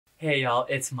Hey y'all,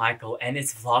 it's Michael and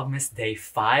it's Vlogmas Day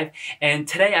 5 and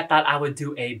today I thought I would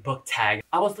do a book tag.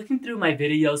 I was looking through my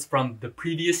videos from the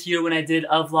previous year when I did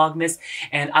a Vlogmas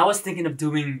and I was thinking of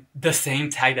doing the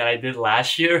same tag that I did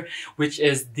last year, which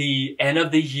is the end of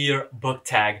the year book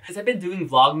tag. Because I've been doing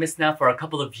Vlogmas now for a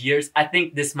couple of years, I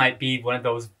think this might be one of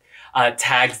those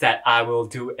tags that I will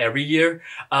do every year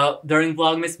during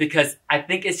Vlogmas because I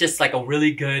think it's just like a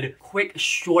really good, quick,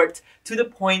 short, to the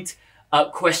point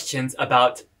questions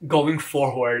about going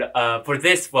forward for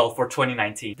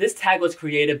 2019. This tag was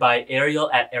created by Ariel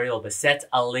at Ariel Bassett.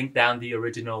 I'll link down the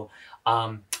original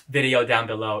video down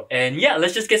below. And yeah,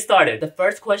 let's just get started. The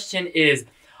first question is,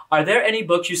 are there any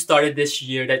books you started this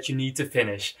year that you need to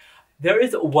finish? There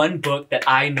is one book that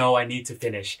I know I need to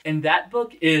finish, and that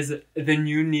book is The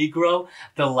New Negro,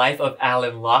 The Life of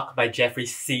Alan Locke by Jeffrey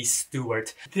C.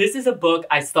 Stewart. This is a book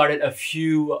I started a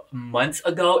few months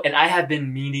ago, and I have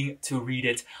been meaning to read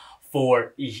it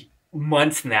for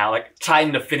months now, like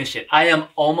trying to finish it. I am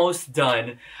almost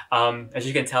done. As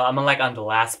you can tell, I'm like on the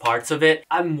last parts of it.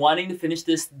 I'm wanting to finish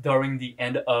this during the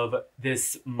end of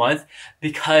this month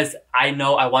because I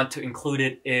know I want to include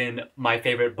it in my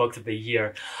favorite books of the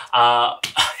year.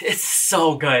 It's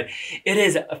so good. It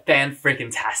is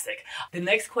fan-freaking-tastic. The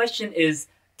next question is,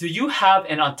 do you have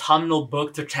an autumnal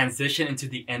book to transition into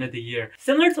the end of the year?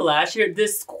 Similar to last year,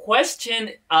 this question,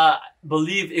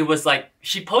 believe it was like,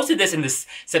 she posted this in this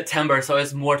September, so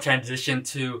it's more transition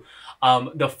to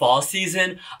the fall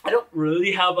season. I don't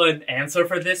really have an answer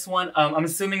for this one. I'm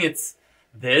assuming it's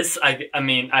this. I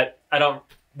don't,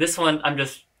 this one,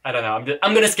 I don't know.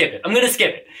 I'm gonna skip it. I'm gonna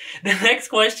skip it. The next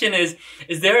question is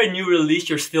there a new release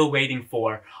you're still waiting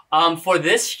for? For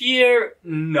this year,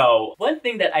 no. One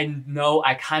thing that I know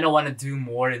I kind of want to do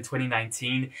more in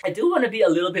 2019, I do want to be a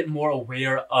little bit more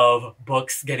aware of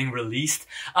books getting released,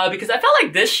 because I felt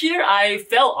like this year I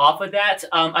fell off of that.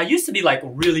 I used to be like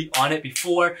really on it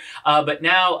before, but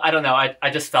now, I don't know, I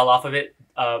just fell off of it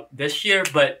this year.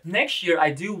 But next year,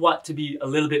 I do want to be a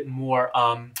little bit more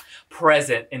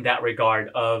present in that regard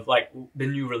of like the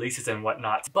new releases and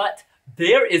whatnot. But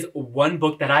there is one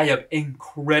book that I am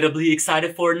incredibly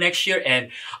excited for next year, and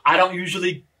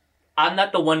I'm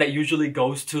not the one that usually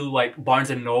goes to like Barnes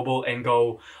and Noble and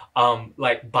go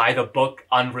like buy the book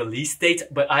on release date,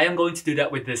 but I am going to do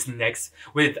that with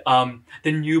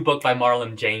the new book by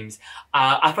Marlon James.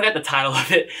 I forgot the title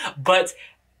of it, but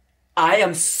I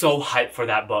am so hyped for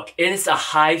that book. It is a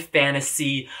high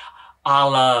fantasy a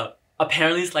la,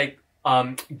 apparently it's like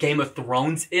Game of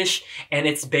Thrones-ish, and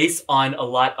it's based on a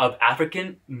lot of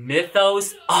African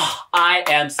mythos. Oh, I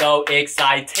am so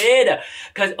excited!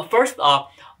 Because first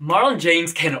off, Marlon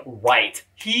James can write.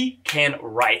 He can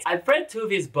write. I've read two of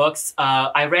his books.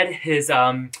 I read his,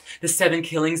 The Seven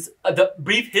Killings, The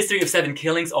Brief History of Seven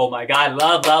Killings. Oh my god,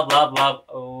 love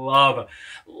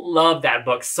that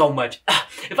book so much.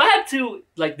 If I had to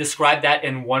like describe that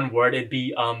in one word, it'd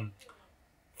be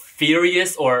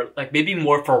furious, or like maybe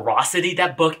more ferocity.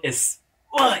 That book is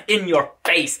in your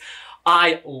face.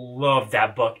 I love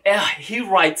that book. He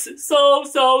writes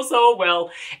so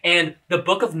well. And the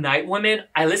Book of Night Women,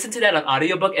 I listened to that on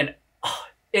audiobook, and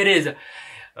it is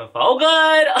so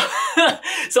good.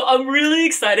 So I'm really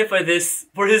excited for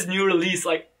his new release.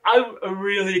 Like, I'm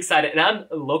really excited, and I'm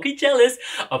low-key jealous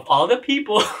of all the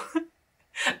people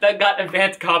that got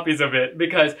advanced copies of it,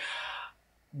 because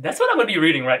that's what I'm going to be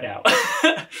reading right now.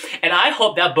 And I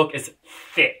hope that book is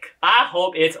thick. I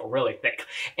hope it's really thick.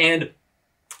 And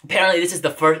apparently this is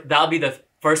that'll be the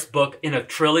first book in a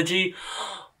trilogy.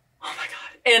 Oh my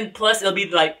god. And plus it'll be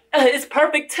like, it's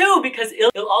perfect too, because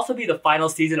it'll also be the final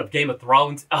season of Game of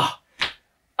Thrones. Oh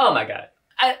my god.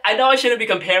 I know I shouldn't be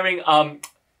comparing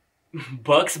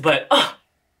books, but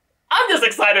I'm just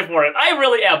excited for it. I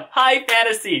really am. High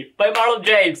Fantasy by Marlon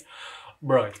James.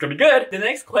 Bro, it's gonna be good. The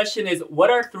next question is, what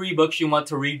are 3 books you want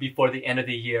to read before the end of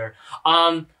the year?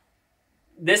 I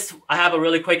have a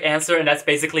really quick answer, and that's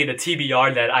basically the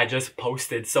TBR that I just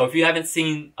posted. So if you haven't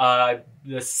seen the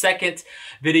second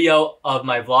video of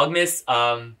my Vlogmas,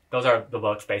 those are the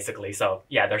books basically. So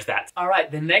yeah, there's that. Alright,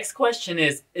 the next question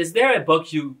is there a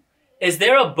book you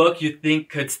think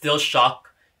could still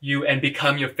shock you and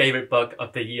become your favorite book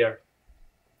of the year?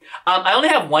 I only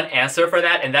have one answer for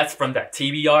that, and that's from that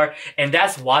TBR, and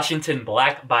that's Washington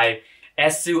Black by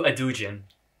Esu Adugin.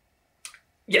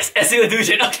 Yes, Esu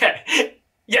Adugin, okay.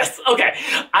 Yes, okay.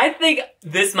 I think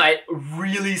this might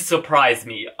really surprise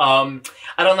me. I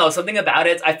don't know, something about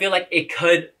it, I feel like it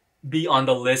could be on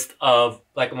the list of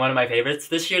like one of my favorites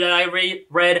this year that I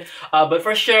read. But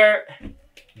for sure,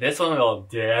 this one will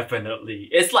definitely,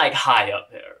 it's like high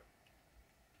up there.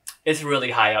 It's really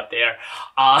high up there.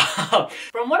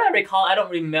 From what I recall, I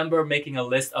don't remember making a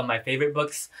list of my favorite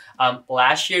books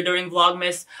last year during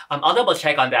Vlogmas. I'll double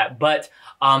check on that, but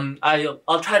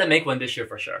I'll try to make one this year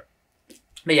for sure.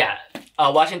 But yeah,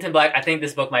 Washington Black, I think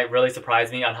this book might really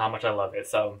surprise me on how much I love it.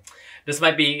 So this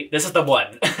is the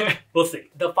one. We'll see.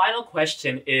 The final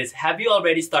question is, have you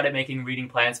already started making reading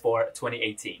plans for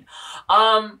 2018?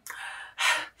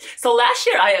 So last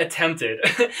year I attempted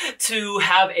to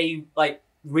have a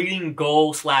reading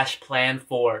goal / plan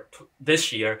for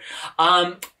this year,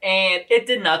 and it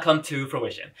did not come to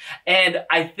fruition. And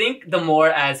I think the more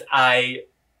as I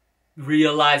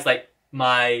realized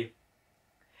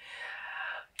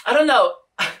I don't know,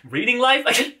 reading life?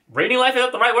 Reading life, is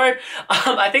that the right word?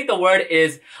 I think the word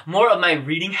is more of my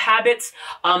reading habits.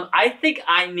 I think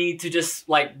I need to just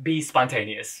be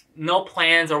spontaneous. No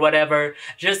plans or whatever.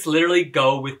 Just literally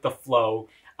go with the flow.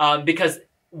 Because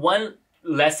one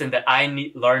lesson that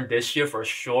I learned this year for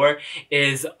sure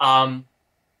is I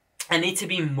need to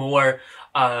be more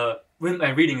with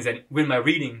my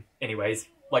reading anyways,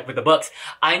 with the books.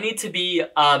 I need to be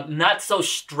not so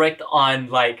strict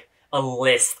on a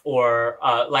list or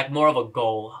more of a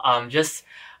goal. Just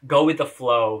go with the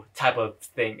flow type of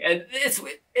thing. And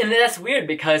that's weird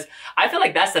because I feel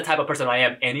like that's the type of person I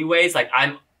am anyways.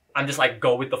 I'm just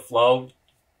go with the flow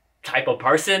type of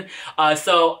person.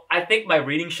 So I think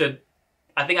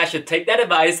I should take that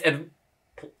advice and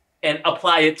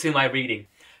apply it to my reading.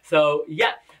 So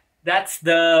yeah. That's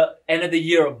the end of the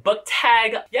year book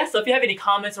tag. Yeah, so if you have any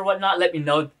comments or whatnot, let me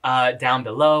know down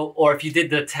below. Or if you did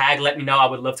the tag, let me know. I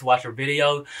would love to watch your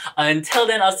video. Until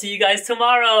then, I'll see you guys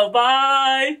tomorrow.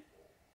 Bye!